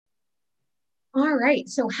All right.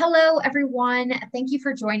 So, hello, everyone. Thank you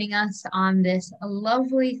for joining us on this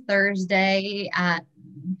lovely Thursday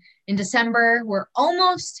in December. We're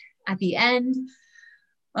almost at the end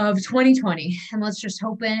of 2020, and let's just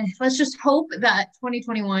hope that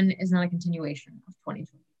 2021 is not a continuation of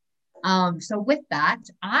 2020. So, with that,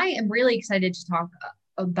 I am really excited to talk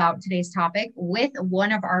about today's topic with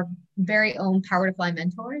one of our very own Power to Fly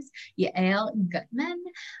mentors, Yael Gutman.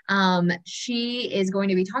 She is going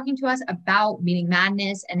to be talking to us about meeting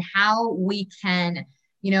madness and how we can,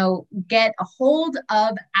 get a hold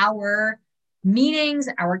of our meetings,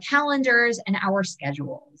 our calendars, and our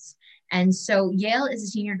schedules. And so Yael is a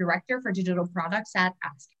senior director for digital products at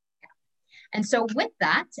Ask. And so with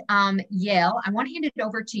that, Yael, I want to hand it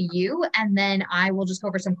over to you, and then I will just go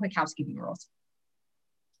over some quick housekeeping rules.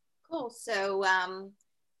 Cool. So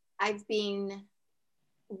I've been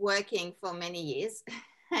working for many years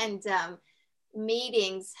and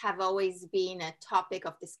meetings have always been a topic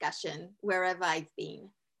of discussion wherever I've been.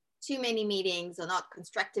 Too many meetings or not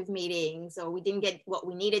constructive meetings, or we didn't get what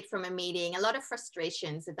we needed from a meeting. A lot of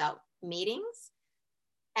frustrations about meetings.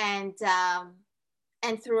 And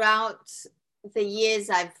throughout the years,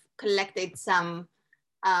 I've collected some,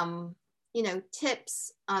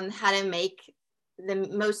 tips on how to make the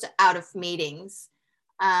most out of meetings.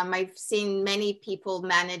 I've seen many people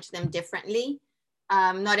manage them differently.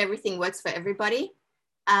 Not everything works for everybody,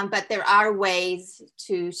 but there are ways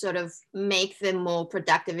to sort of make them more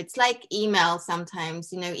productive. It's like email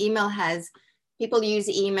sometimes, people use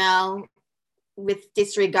email with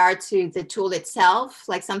disregard to the tool itself.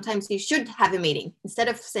 Like sometimes you should have a meeting instead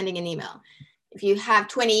of sending an email. If you have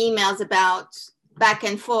 20 emails about back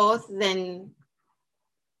and forth,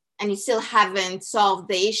 and you still haven't solved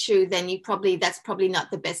the issue, then that's probably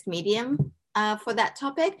not the best medium for that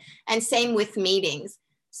topic. And same with meetings.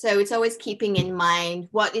 So it's always keeping in mind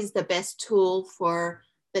what is the best tool for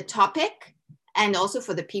the topic and also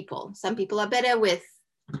for the people. Some people are better with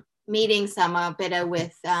meetings, some are better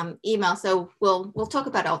with email. So we'll talk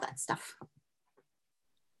about all that stuff.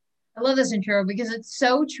 I love this intro because it's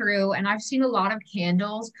so true. And I've seen a lot of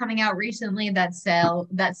candles coming out recently that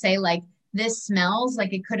say like, this smells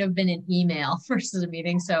like it could have been an email versus a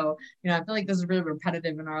meeting. So, I feel like this is really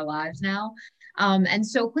repetitive in our lives now. And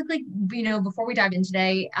so quickly, before we dive in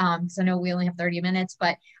today, because I know we only have 30 minutes,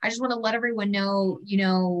 but I just want to let everyone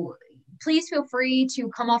know, please feel free to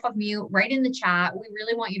come off of mute, write in the chat. We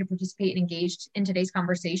really want you to participate and engage in today's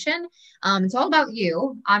conversation. It's all about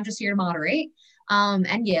you. I'm just here to moderate. And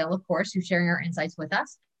Yael, of course, who's sharing our insights with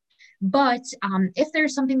us. But if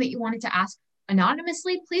there's something that you wanted to ask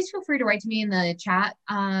anonymously, please feel free to write to me in the chat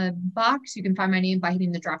box. You can find my name by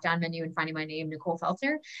hitting the drop down menu and finding my name, Nicole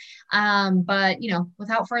Felter. But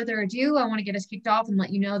without further ado, I want to get us kicked off and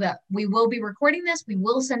let you know that we will be recording this. We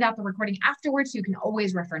will send out the recording afterwards, so you can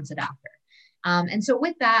always reference it after. And so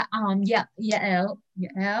with that, Yael,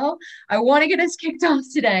 I want to get us kicked off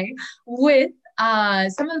today with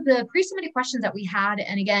some of the pre-submitted questions that we had.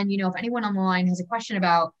 And again, if anyone on the line has a question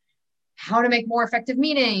about how to make more effective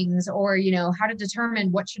meetings, or, how to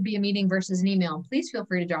determine what should be a meeting versus an email, please feel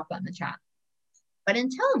free to drop that in the chat. But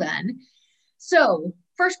until then, so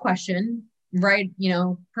first question, right?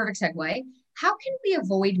 Perfect segue. How can we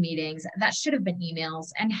avoid meetings that should have been emails?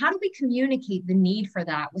 And how do we communicate the need for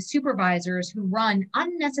that with supervisors who run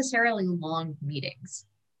unnecessarily long meetings?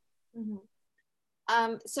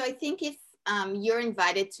 Mm-hmm. So I think if you're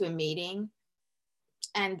invited to a meeting,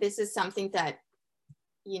 and this is something that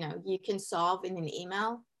you can solve in an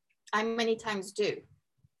email, I many times do.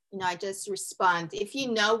 I just respond. If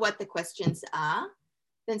you know what the questions are,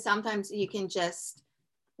 then sometimes you can just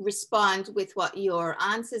respond with what your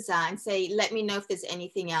answers are and say, let me know if there's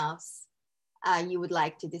anything else you would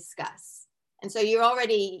like to discuss. And so you're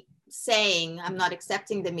already saying, I'm not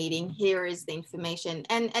accepting the meeting, here is the information,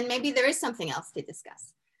 and maybe there is something else to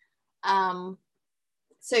discuss.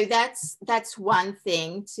 So that's one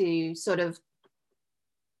thing to sort of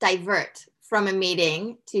divert from a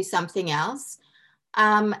meeting to something else.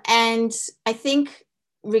 And I think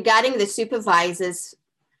regarding the supervisors,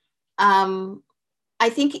 I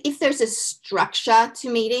think if there's a structure to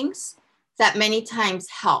meetings, that many times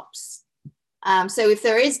helps. So if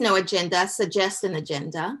there is no agenda, suggest an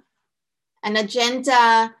agenda. An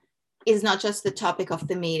agenda is not just the topic of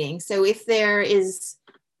the meeting. So if there is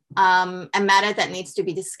a matter that needs to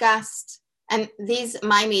be discussed, and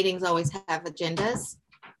my meetings always have agendas.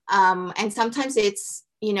 And sometimes it's,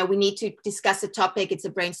 we need to discuss a topic, it's a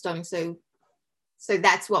brainstorming. So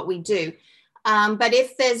that's what we do. But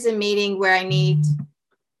if there's a meeting where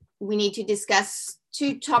we need to discuss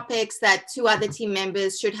two topics that two other team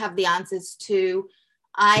members should have the answers to,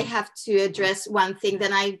 I have to address one thing,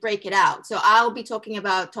 then I break it out. So I'll be talking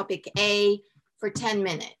about topic A for 10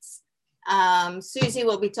 minutes. Susie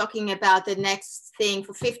will be talking about the next thing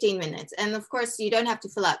for 15 minutes. And of course, you don't have to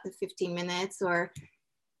fill out the 15 minutes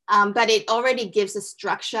but it already gives a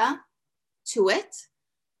structure to it.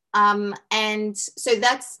 And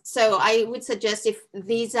so I would suggest if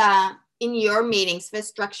these are in your meetings, first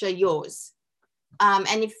structure yours.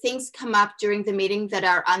 And if things come up during the meeting that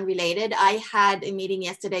are unrelated, I had a meeting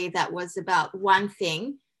yesterday that was about one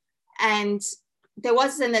thing and there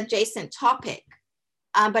was an adjacent topic,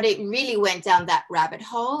 but it really went down that rabbit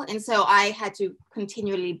hole. And so I had to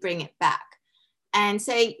continually bring it back and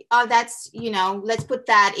say, oh, that's, let's put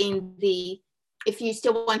that in if you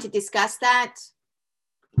still want to discuss that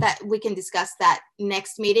we can discuss that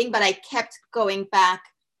next meeting. But I kept going back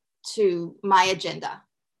to my agenda.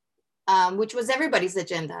 Which was everybody's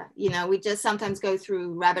agenda. We just sometimes go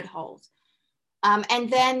through rabbit holes. And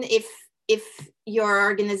then if your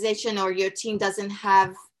organization or your team doesn't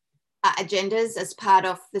have agendas as part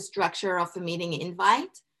of the structure of a meeting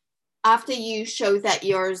invite, after you show that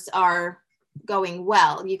yours are going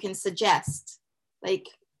well, you can suggest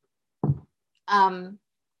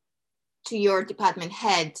to your department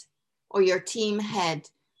head or your team head,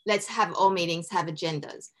 let's have all meetings have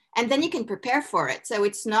agendas. And then you can prepare for it. So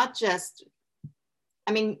it's not just,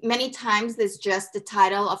 many times there's just the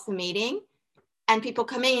title of the meeting and people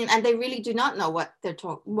come in and they really do not know what the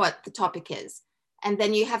topic is. And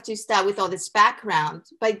then you have to start with all this background.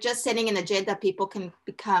 By just setting an agenda, people can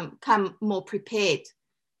come more prepared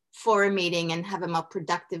for a meeting and have a more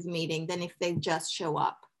productive meeting than if they just show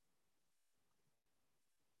up.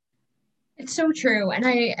 It's so true. And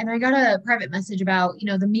I got a private message about,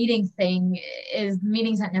 the meeting thing is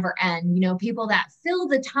meetings that never end, people that fill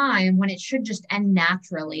the time when it should just end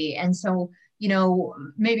naturally. And so,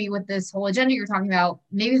 maybe with this whole agenda you're talking about,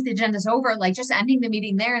 maybe if the agenda's over, just ending the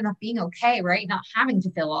meeting there and that being okay, right? Not having to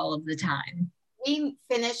fill all of the time. We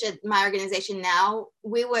finish at my organization now.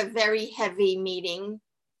 We were very heavy meeting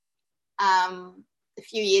a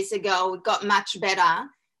few years ago. It got much better.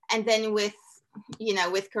 And then with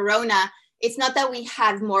Corona, it's not that we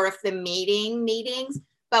have more of the meetings,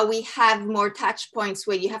 but we have more touch points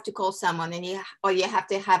where you have to call someone and you have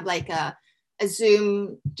to have a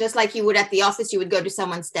Zoom, just like you would at the office, you would go to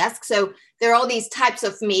someone's desk. So there are all these types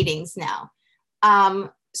of meetings now.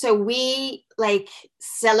 So we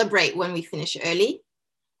celebrate when we finish early.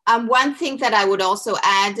 One thing that I would also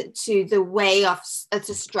add to the way of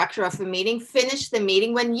the structure of a meeting, finish the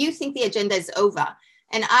meeting when you think the agenda is over.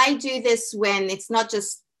 And I do this when it's not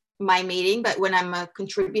just my meeting, but when I'm a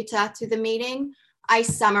contributor to the meeting, I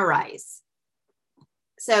summarize.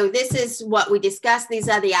 So this is what we discussed. These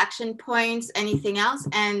are the action points, anything else.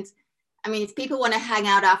 And if people want to hang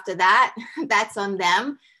out after that, that's on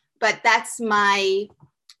them. But that's my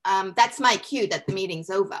cue that the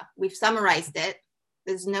meeting's over. We've summarized it.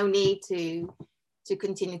 There's no need to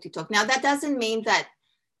continue to talk. Now, that doesn't mean that,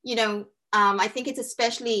 I think it's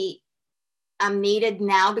especially needed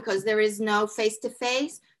now because there is no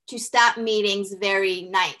face-to-face to start meetings very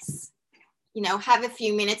nice. Have a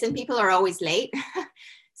few minutes, and people are always late.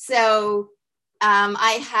 So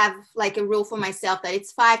I have a rule for myself that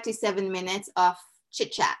it's 5 to 7 minutes of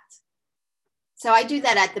chit chat. So I do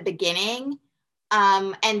that at the beginning,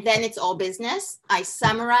 and then it's all business. I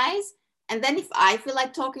summarize, and then if I feel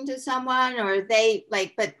like talking to someone or they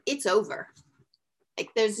but it's over.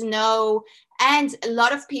 There's no, and a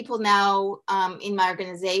lot of people now in my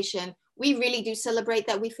organization, we really do celebrate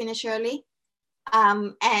that we finish early.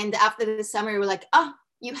 And after the summer, we're like, oh,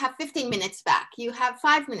 you have 15 minutes back. You have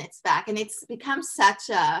 5 minutes back. And it's become such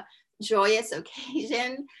a joyous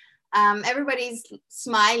occasion. Everybody's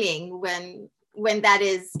smiling when that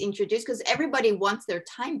is introduced because everybody wants their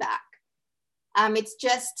time back. It's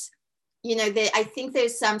just, I think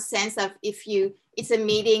there's some sense of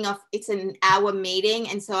it's an hour meeting.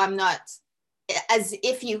 And so I'm not, as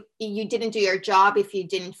if you didn't do your job if you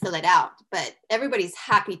didn't fill it out, but everybody's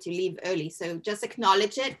happy to leave early. So just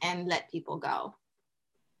acknowledge it and let people go.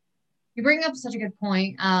 You bring up such a good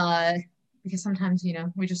point because sometimes,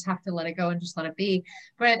 we just have to let it go and just let it be.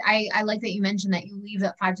 But I like that you mentioned that you leave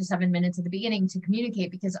that 5 to 7 minutes at the beginning to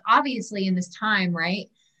communicate, because obviously in this time, right,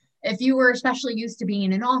 if you were especially used to being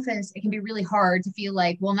in an office, it can be really hard to feel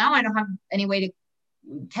like, well, now I don't have any way to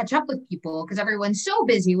catch up with people because everyone's so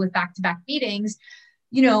busy with back-to-back meetings.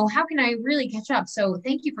 How can I really catch up? So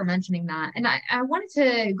thank you for mentioning that. And I wanted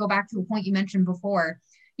to go back to a point you mentioned before.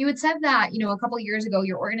 You had said that, a couple of years ago,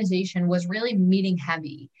 your organization was really meeting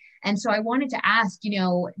heavy. And so I wanted to ask,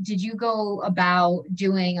 did you go about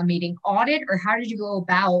doing a meeting audit, or how did you go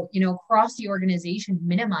about, across the organization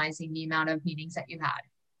minimizing the amount of meetings that you had?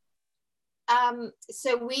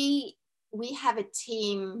 So we have a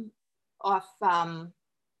team of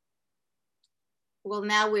well,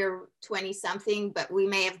 now we're 20 something, but we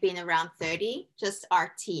may have been around 30, just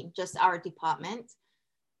our team, just our department.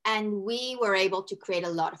 And we were able to create a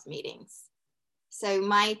lot of meetings. So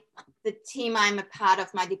the team I'm a part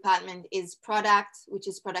of, my department, is product, which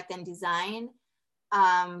is product and design,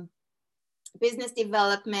 business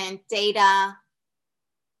development, data.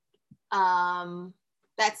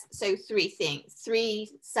 That's so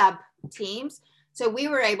three sub teams. So we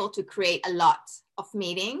were able to create a lot of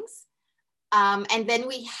meetings. And then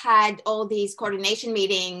we had all these coordination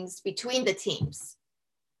meetings between the teams.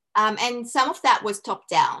 And some of that was top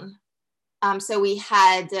down. So we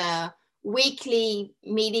had a weekly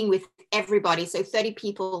meeting with everybody. So 30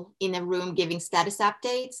 people in a room giving status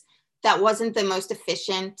updates. That wasn't the most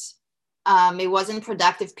efficient. It wasn't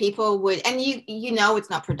productive. People would, and it's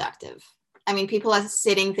not productive. I mean, people are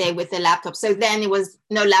sitting there with their laptop. So then it was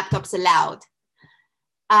no laptops allowed.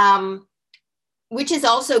 Which is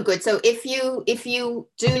also good. So if you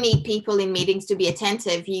do need people in meetings to be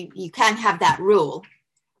attentive, you can have that rule.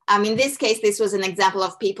 In this case, this was an example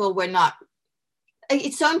of people were not.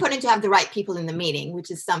 It's so important to have the right people in the meeting,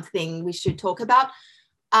 which is something we should talk about.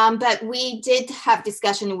 But we did have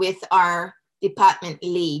discussion with our department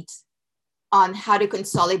lead on how to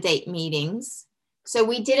consolidate meetings. So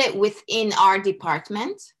we did it within our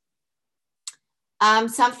department.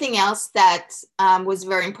 Something else that was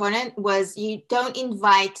very important was you don't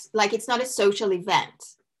invite, like, it's not a social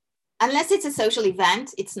event. Unless it's a social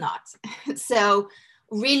event, it's not. So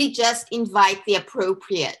really just invite the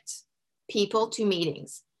appropriate people to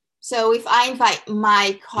meetings. So if I invite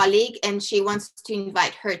my colleague and she wants to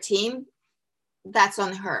invite her team, that's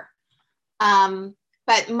on her.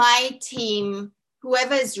 But my team,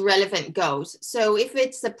 whoever is relevant goes. So if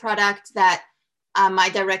it's a product that my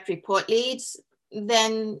direct report leads,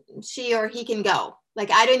 then she or he can go.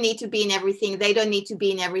 Like, I don't need to be in everything. They don't need to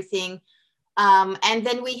be in everything. And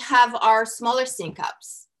then we have our smaller sync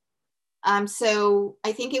ups. So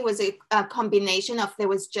I think it was a combination of, there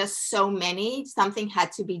was just so many, something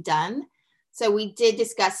had to be done. So we did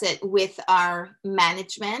discuss it with our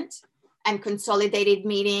management and consolidated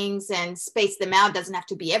meetings and space them out. Doesn't have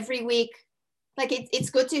to be every week. Like, it's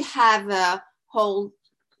good to have a whole,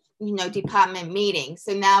 department meeting.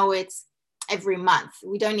 So now it's every month.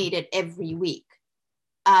 We don't need it every week.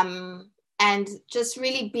 And just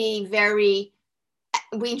really be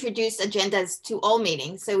we introduced agendas to all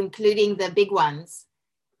meetings, so including the big ones.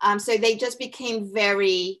 So they just became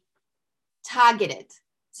very targeted.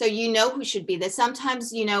 So who should be there.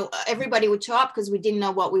 Sometimes, everybody would show up because we didn't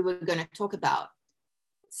know what we were going to talk about.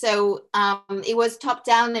 So it was top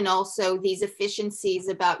down, and also these efficiencies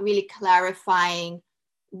about really clarifying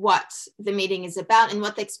what the meeting is about and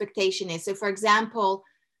what the expectation is. So for example,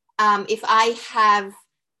 if I have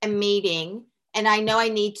a meeting and I know I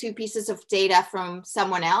need 2 pieces of data from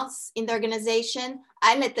someone else in the organization,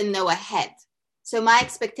 I let them know ahead. So my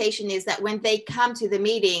expectation is that when they come to the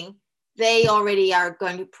meeting, they already are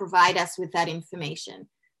going to provide us with that information.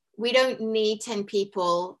 We don't need 10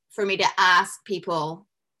 people for me to ask people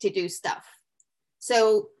to do stuff.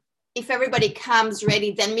 So if everybody comes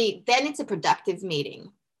ready, then it's a productive meeting.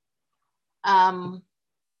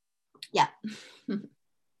 Yeah.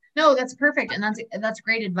 No, that's perfect. And that's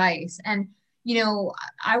great advice. And,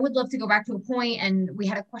 I would love to go back to a point, and we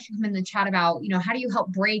had a question come in the chat about, how do you help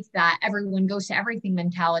break that everyone goes to everything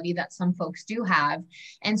mentality that some folks do have?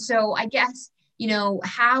 And so I guess,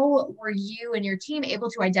 how were you and your team able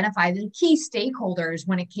to identify the key stakeholders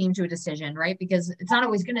when it came to a decision, right? Because it's not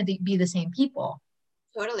always going to be the same people.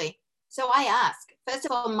 Totally. So I ask, first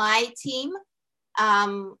of all, my team,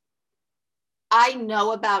 I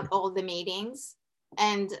know about all the meetings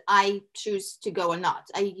and I choose to go or not.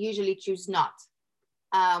 I usually choose not,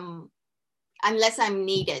 unless I'm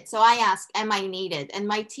needed. So I ask, am I needed? And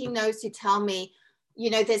my team knows to tell me,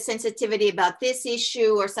 there's sensitivity about this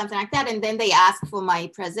issue or something like that. And then they ask for my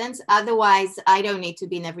presence. Otherwise, I don't need to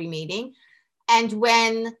be in every meeting. And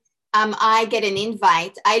when I get an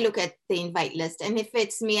invite, I look at the invite list. And if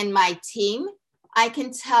it's me and my team, I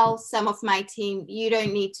can tell some of my team, you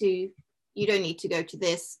don't need to go to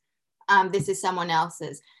this. This is someone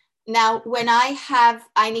else's. Now, when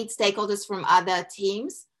I need stakeholders from other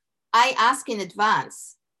teams, I ask in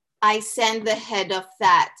advance. I send the head of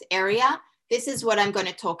that area. This is what I'm going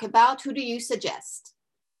to talk about. Who do you suggest?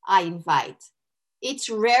 I invite.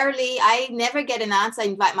 I never get an answer. I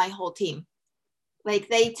invite my whole team. Like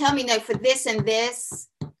they tell me, no, for this and this,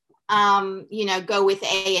 go with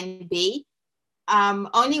A and B.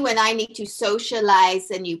 Only when I need to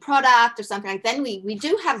socialize a new product or something like that, then we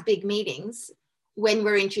do have big meetings when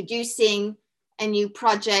we're introducing a new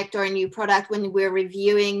project or a new product, when we're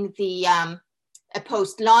reviewing a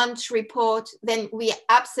post-launch report, then we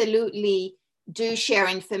absolutely do share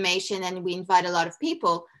information and we invite a lot of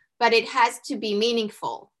people, but it has to be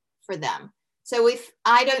meaningful for them. So if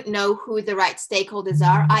I don't know who the right stakeholders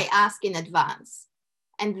are, I ask in advance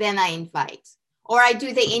and then I invite. Or I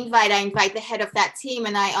do the invite, I invite the head of that team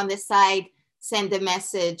and I on the side send a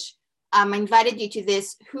message. I invited you to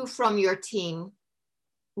this, who from your team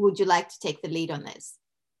would you like to take the lead on this?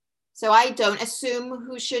 So I don't assume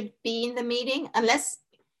who should be in the meeting unless,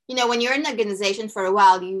 when you're in an organization for a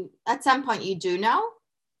while, at some point you do know.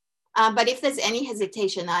 But if there's any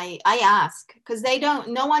hesitation, I ask, because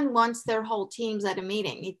no one wants their whole teams at a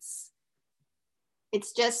meeting.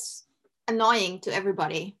 It's just annoying to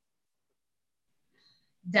everybody.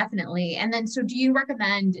 Definitely. And then, so do you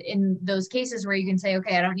recommend in those cases where you can say,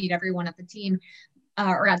 okay, I don't need everyone at the team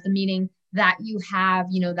or at the meeting, that you have,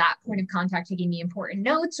 that point of contact taking the important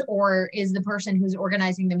notes, or is the person who's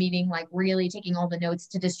organizing the meeting like really taking all the notes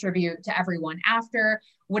to distribute to everyone after?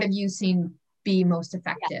 What have you seen be most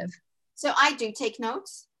effective? Yeah. So I do take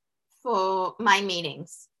notes for my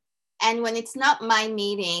meetings. And when it's not my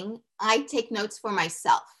meeting, I take notes for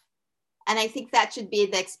myself. And I think that should be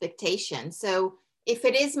the expectation. So if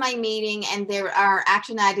it is my meeting and there are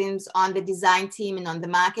action items on the design team and on the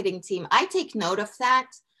marketing team, I take note of that.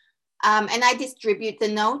 And I distribute the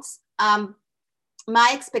notes. My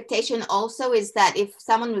expectation also is that if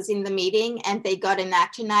someone was in the meeting and they got an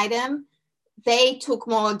action item, they took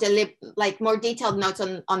more detailed notes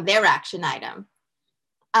on their action item.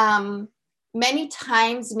 Many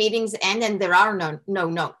times meetings end and there are no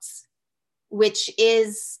notes, which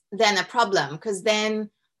is then a problem, because then,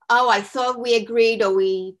 I thought we agreed or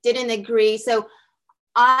we didn't agree. So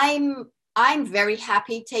I'm very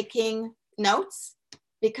happy taking notes,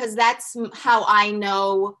 because that's how I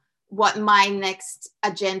know what my next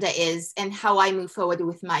agenda is and how I move forward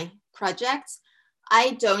with my projects.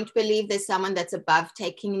 I don't believe there's someone that's above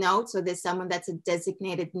taking notes or there's someone that's a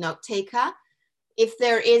designated note taker. If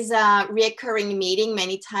there is a reoccurring meeting,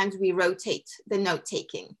 many times we rotate the note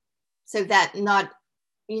taking so that no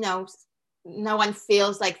one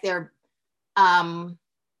feels like they're the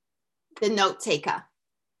note taker.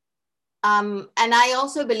 And I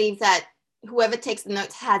also believe that whoever takes the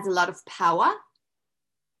notes has a lot of power,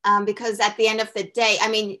 because at the end of the day,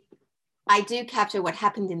 I do capture what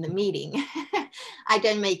happened in the meeting. I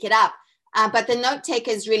don't make it up. But the note taker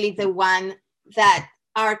is really the one that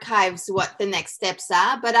archives what the next steps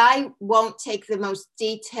are. But I won't take the most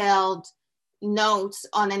detailed notes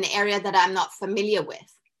on an area that I'm not familiar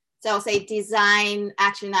with. So I'll say design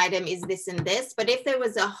action item is this and this. But if there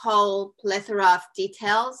was a whole plethora of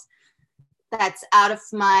details that's out of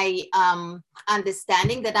my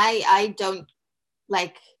understanding, that I don't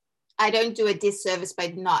do a disservice by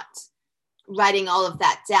not writing all of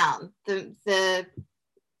that down. The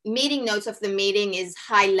meeting notes of the meeting is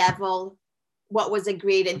high level, what was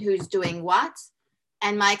agreed and who's doing what.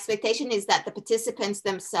 And my expectation is that the participants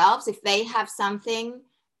themselves, if they have something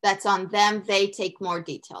that's on them, they take more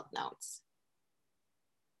detailed notes.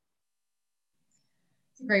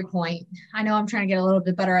 Great point. I know I'm trying to get a little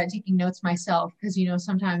bit better at taking notes myself, because,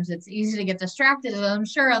 sometimes it's easy to get distracted. And I'm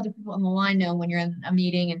sure other people on the line know when you're in a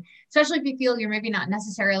meeting, and especially if you feel you're maybe not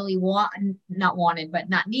necessarily not wanted, but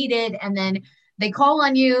not needed. And then they call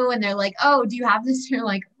on you and they're like, oh, do you have this? You're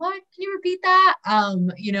like, what? Can you repeat that?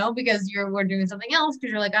 Because we're doing something else,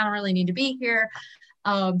 because you're like, I don't really need to be here.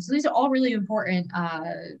 So these are all really important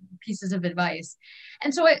pieces of advice.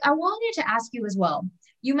 And so I wanted to ask you as well.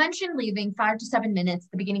 You mentioned leaving 5 to 7 minutes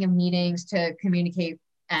at the beginning of meetings to communicate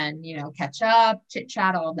and, catch up, chit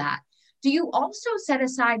chat, all of that. Do you also set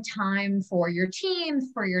aside time for your team,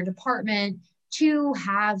 for your department, to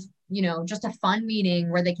have, just a fun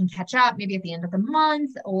meeting where they can catch up maybe at the end of the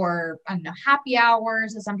month, or, I don't know, happy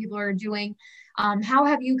hours as some people are doing? How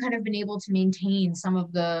have you kind of been able to maintain some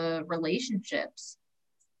of the relationships?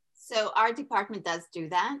 So our department does do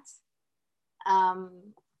that.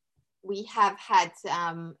 We have had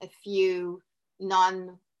a few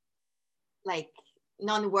non-work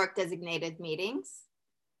designated meetings.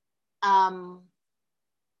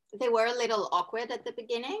 They were a little awkward at the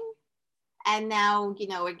beginning, and now,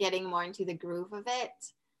 we're getting more into the groove of it.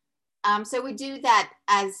 So we do that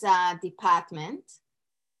as a department.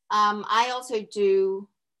 I also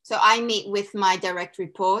I meet with my direct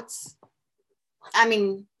reports.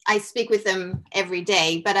 I speak with them every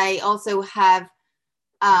day, but I also have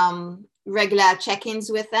regular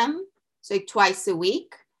check-ins with them, so twice a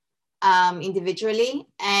week, individually.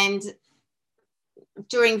 And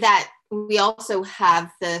during that, we also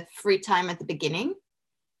have the free time at the beginning.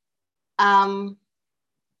 So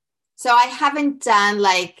I haven't done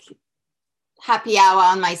like happy hour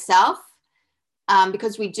on myself,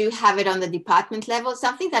 because we do have it on the department level.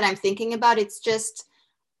 Something that I'm thinking about, it's just,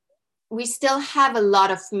 we still have a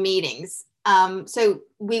lot of meetings. So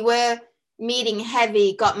we were meeting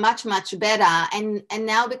heavy, got much better. And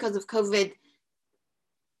now because of COVID,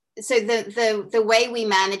 so the way we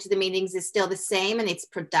manage the meetings is still the same and it's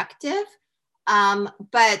productive.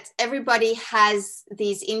 But everybody has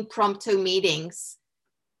these impromptu meetings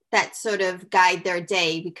that sort of guide their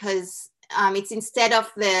day, because it's instead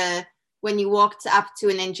of when you walked up to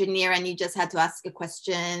an engineer and you just had to ask a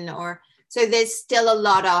question, or so there's still a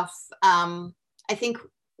lot of, I think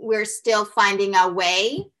we're still finding our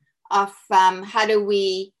way of how do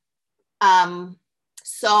we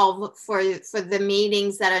solve for the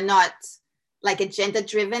meetings that are not like agenda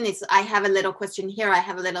driven. It's, I have a little question here, I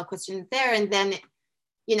have a little question there, and then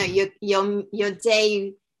your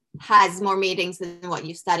day has more meetings than what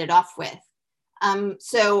you started off with.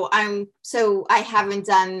 So I haven't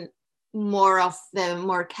done more of the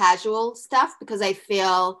more casual stuff because I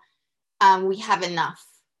feel we have enough.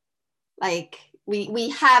 Like we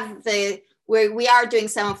have we are doing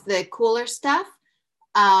some of the cooler stuff,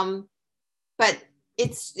 but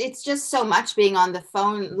it's just so much being on the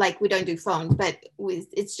phone. Like, we don't do phone, but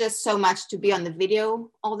it's just so much to be on the video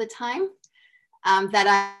all the time,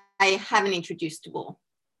 that I haven't introduced Duel.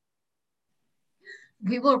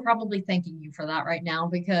 People are probably thanking you for that right now,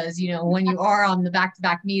 because, you know, when you are on the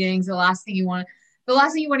back-to-back meetings, the last thing you want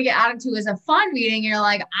to get added to is a fun meeting. You're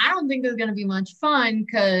like, I don't think there's going to be much fun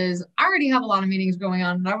because I already have a lot of meetings going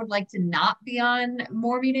on and I would like to not be on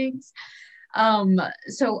more meetings.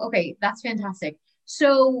 So, okay, that's fantastic.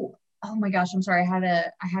 So, oh my gosh, I'm sorry.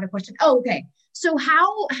 I had a question. Oh, okay. So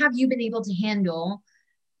how have you been able to handle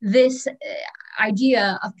this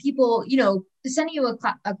idea of people, you know, sending you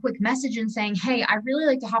a quick message and saying, hey, I'd really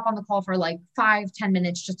like to hop on the call for like 5-10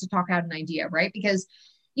 minutes just to talk out an idea, right? Because,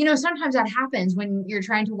 you know, sometimes that happens when you're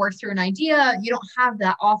trying to work through an idea. You don't have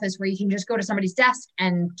that office where you can just go to somebody's desk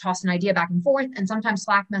and toss an idea back and forth. And sometimes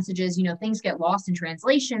Slack messages, you know, things get lost in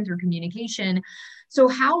translation through communication. So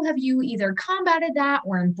how have you either combated that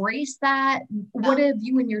or embraced that? What have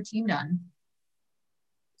you and your team done?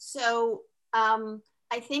 So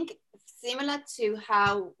I think similar to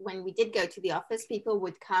how when we did go to the office, people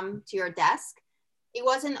would come to your desk. It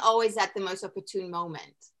wasn't always at the most opportune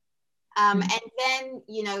moment. And then,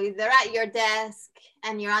 you know, they're at your desk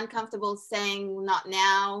and you're uncomfortable saying not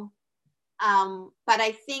now. But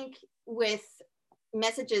I think with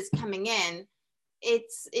messages coming in,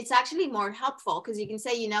 it's actually more helpful because you can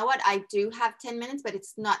say, you know what, I do have 10 minutes, but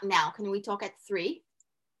it's not now. Can we talk at 3?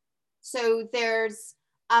 So there's,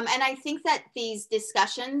 and I think that these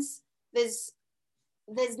discussions, there's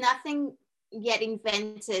nothing yet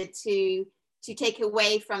invented to take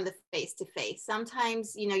away from the face-to-face.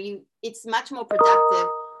 Sometimes, you know, it's much more productive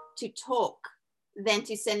to talk than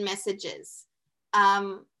to send messages.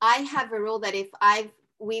 I have a rule that if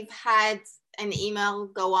we've had an email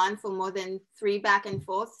go on for more than 3 back and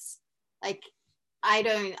forths, like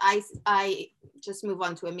I just move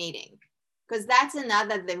on to a meeting, because that's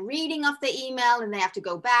the reading of the email and they have to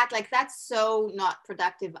go back. Like, that's so not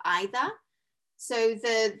productive either. So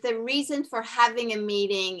the reason for having a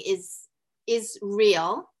meeting is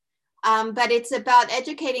real, but it's about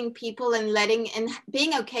educating people and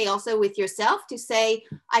being okay also with yourself to say,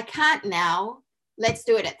 I can't now, let's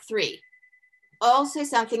do it at 3. Also,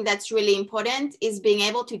 something that's really important is being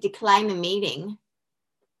able to decline a meeting.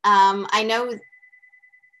 I know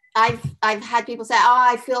I've had people say, oh,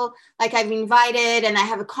 I feel like I've invited and I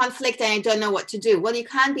have a conflict and I don't know what to do. Well, you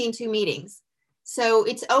can't be in 2 meetings. So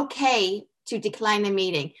it's okay to decline a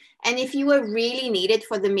meeting. And if you were really needed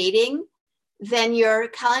for the meeting, then your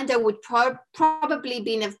calendar would probably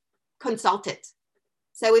be consulted.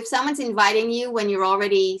 So if someone's inviting you when you're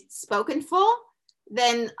already spoken for,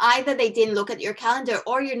 then either they didn't look at your calendar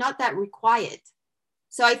or you're not that required.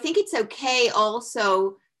 So I think it's okay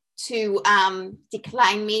also to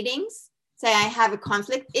decline meetings. Say, I have a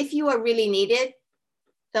conflict. If you are really needed,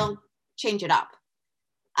 they'll change it up.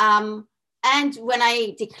 And when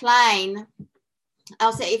I decline,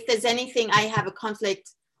 I'll say, if there's anything I have a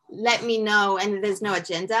conflict, let me know. And there's no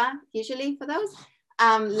agenda usually for those.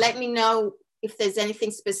 Let me know if there's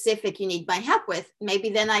anything specific you need my help with. Maybe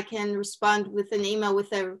then I can respond with an email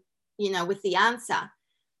with the answer.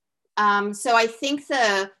 So I think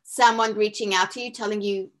someone reaching out to you, telling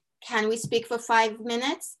you can we speak for 5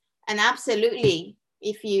 minutes? And absolutely,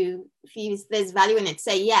 if there's value in it,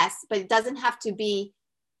 say yes, but it doesn't have to be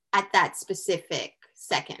at that specific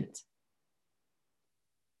second.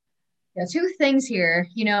 Yeah, two things here.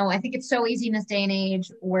 I think it's so easy in this day and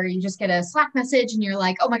age where you just get a Slack message and you're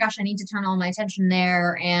like, oh my gosh, I need to turn all my attention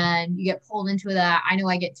there. And you get pulled into that. I know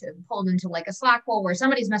I get pulled into like a Slack hole where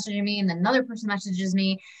somebody's messaging me and then another person messages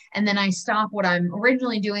me. And then I stop what I'm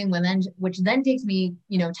originally doing which then takes me,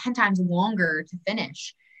 10 times longer to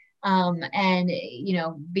finish. And,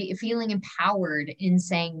 feeling empowered in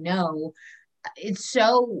saying no. It's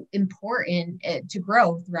so important to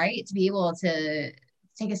growth, right? To be able to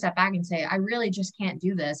take a step back and say, I really just can't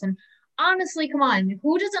do this. And honestly, come on,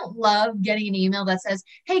 who doesn't love getting an email that says,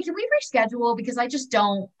 hey, can we reschedule? Because I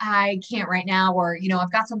can't right now, or,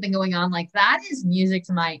 I've got something going on. Like, that is music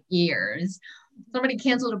to my ears. Somebody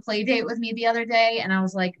canceled a play date with me the other day, and I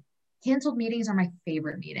was like, canceled meetings are my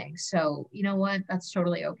favorite meetings. So you know what? That's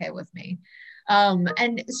totally okay with me.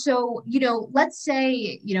 And so, let's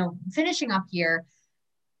say, finishing up here,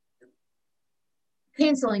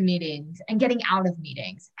 canceling meetings and getting out of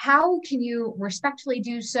meetings. How can you respectfully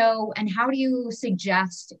do so? And how do you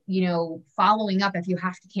suggest, following up if you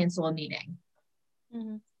have to cancel a meeting?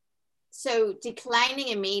 Mm-hmm. So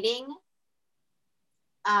declining a meeting,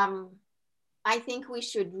 I think we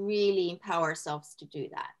should really empower ourselves to do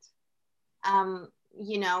that.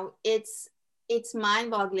 It's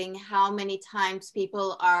mind-boggling how many times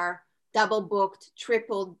people are double booked,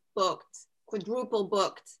 triple booked, quadruple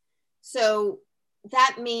booked. So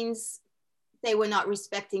that means they were not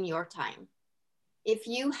respecting your time. If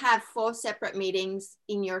you have 4 separate meetings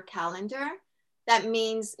in your calendar, that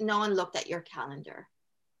means no one looked at your calendar.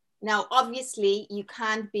 Now, obviously, you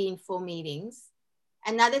can't be in 4 meetings.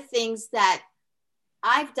 And other things that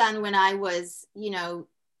I've done when I was,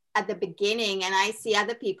 at the beginning, and I see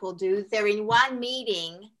other people do, they're in one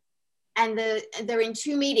meeting and they're in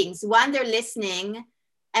 2 meetings. One, they're listening,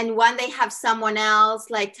 and one, they have someone else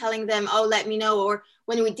like telling them, oh, let me know. Or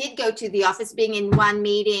when we did go to the office, being in one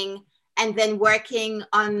meeting and then working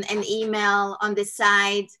on an email on the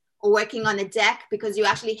side, or working on a deck, because you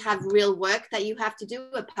actually have real work that you have to do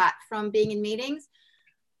apart from being in meetings.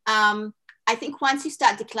 I think once you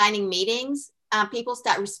start declining meetings, people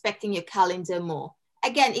start respecting your calendar more.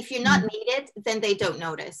 Again, if you're not needed, then they don't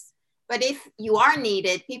notice. But if you are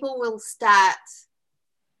needed, people will start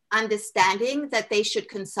understanding that they should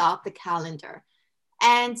consult the calendar.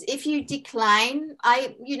 And if you decline,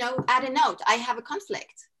 add a note, I have a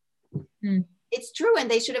conflict. It's true. And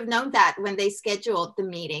they should have known that when they scheduled the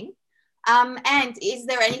meeting. And is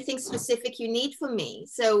there anything specific you need from me?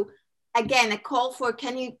 So again, a call for,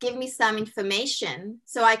 can you give me some information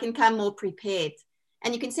so I can come more prepared?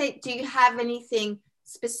 And you can say, do you have anything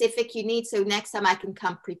specific you need so next time I can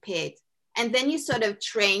come prepared? And then you sort of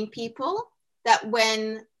train people that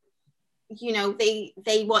when,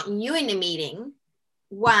 they want you in a meeting,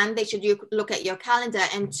 1, they should look at your calendar,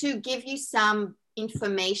 and 2, give you some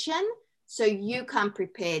information so you come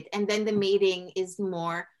prepared. And then the meeting is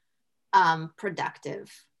more productive.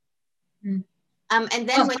 And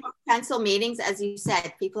then when you cancel meetings, as you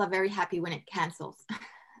said, people are very happy when it cancels.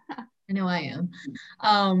 I know I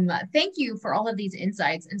am. Thank you for all of these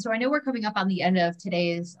insights. And so I know we're coming up on the end of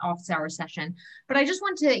today's office hour session, but I just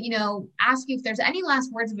want to, ask you if there's any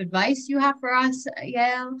last words of advice you have for us,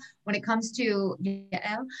 Yael, when it comes to,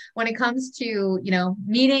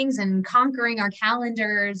 meetings and conquering our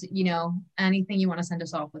calendars, anything you want to send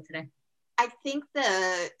us off with today. I think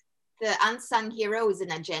the unsung hero is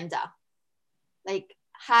an agenda. Like,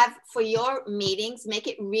 have for your meetings, make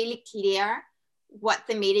it really clear what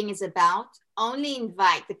the meeting is about. Only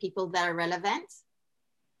invite the people that are relevant.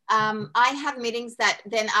 I have meetings that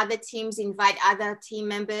then other teams invite other team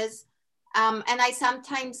members. And I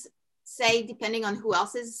sometimes say, depending on who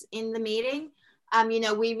else is in the meeting,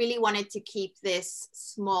 we really wanted to keep this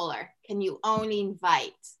smaller. Can you only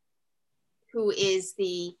invite who is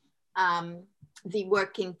the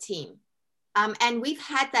working team? And we've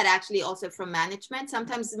had that actually also from management.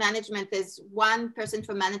 Sometimes management, there's one person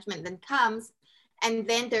from management that comes, and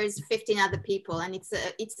then there's 15 other people. And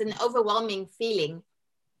it's an overwhelming feeling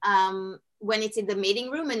when it's in the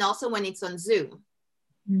meeting room and also when it's on Zoom.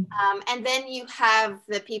 And then you have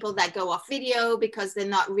the people that go off video because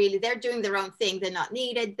they're doing their own thing. They're not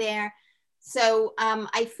needed there. So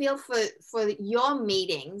I feel for your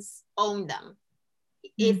meetings, own them.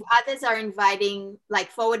 If others are inviting,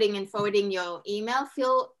 like forwarding your email,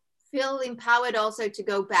 feel empowered also to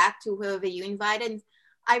go back to whoever you invited.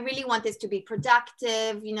 I really want this to be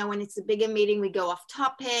productive. When it's a bigger meeting, we go off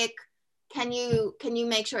topic. Can you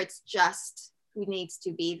make sure it's just who needs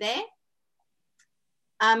to be there.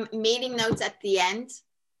 Meeting notes at the end,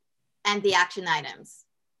 and the action items.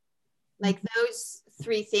 Like those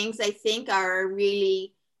three things, I think, are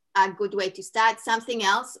really a good way to start. Something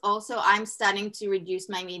else also, I'm starting to reduce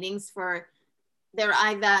my meetings for, they're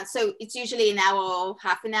either, so it's usually an hour or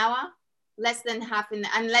half an hour, less than half an,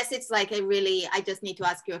 unless it's like I just need to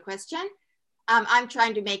ask you a question. I'm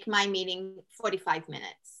trying to make my meeting 45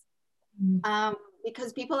 minutes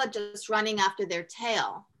because people are just running after their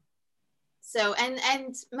tail. So,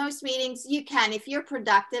 and most meetings you can, if you're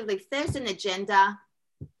productive, if there's an agenda,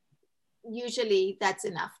 usually that's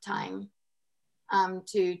enough time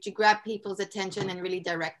to grab people's attention and really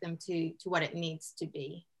direct them to what it needs to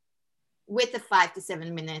be, with the 5 to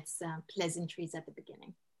 7 minutes pleasantries at the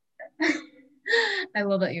beginning. I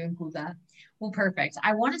love that you include that. Well, perfect.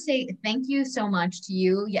 I want to say thank you so much to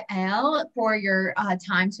you, Yael, for your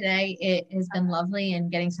time today. It has been lovely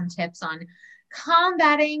and getting some tips on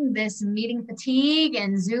combating this meeting fatigue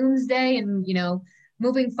and Zooms day, and, you know,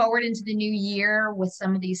 moving forward into the new year with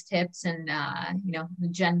some of these tips and, you know,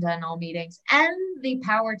 agenda and all meetings, and the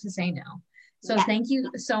power to say no. So thank you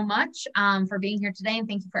so much for being here today, and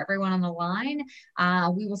thank you for everyone on the line.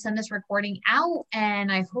 We will send this recording out, and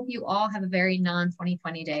I hope you all have a very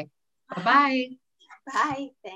non-2020 day. Bye-bye. Bye.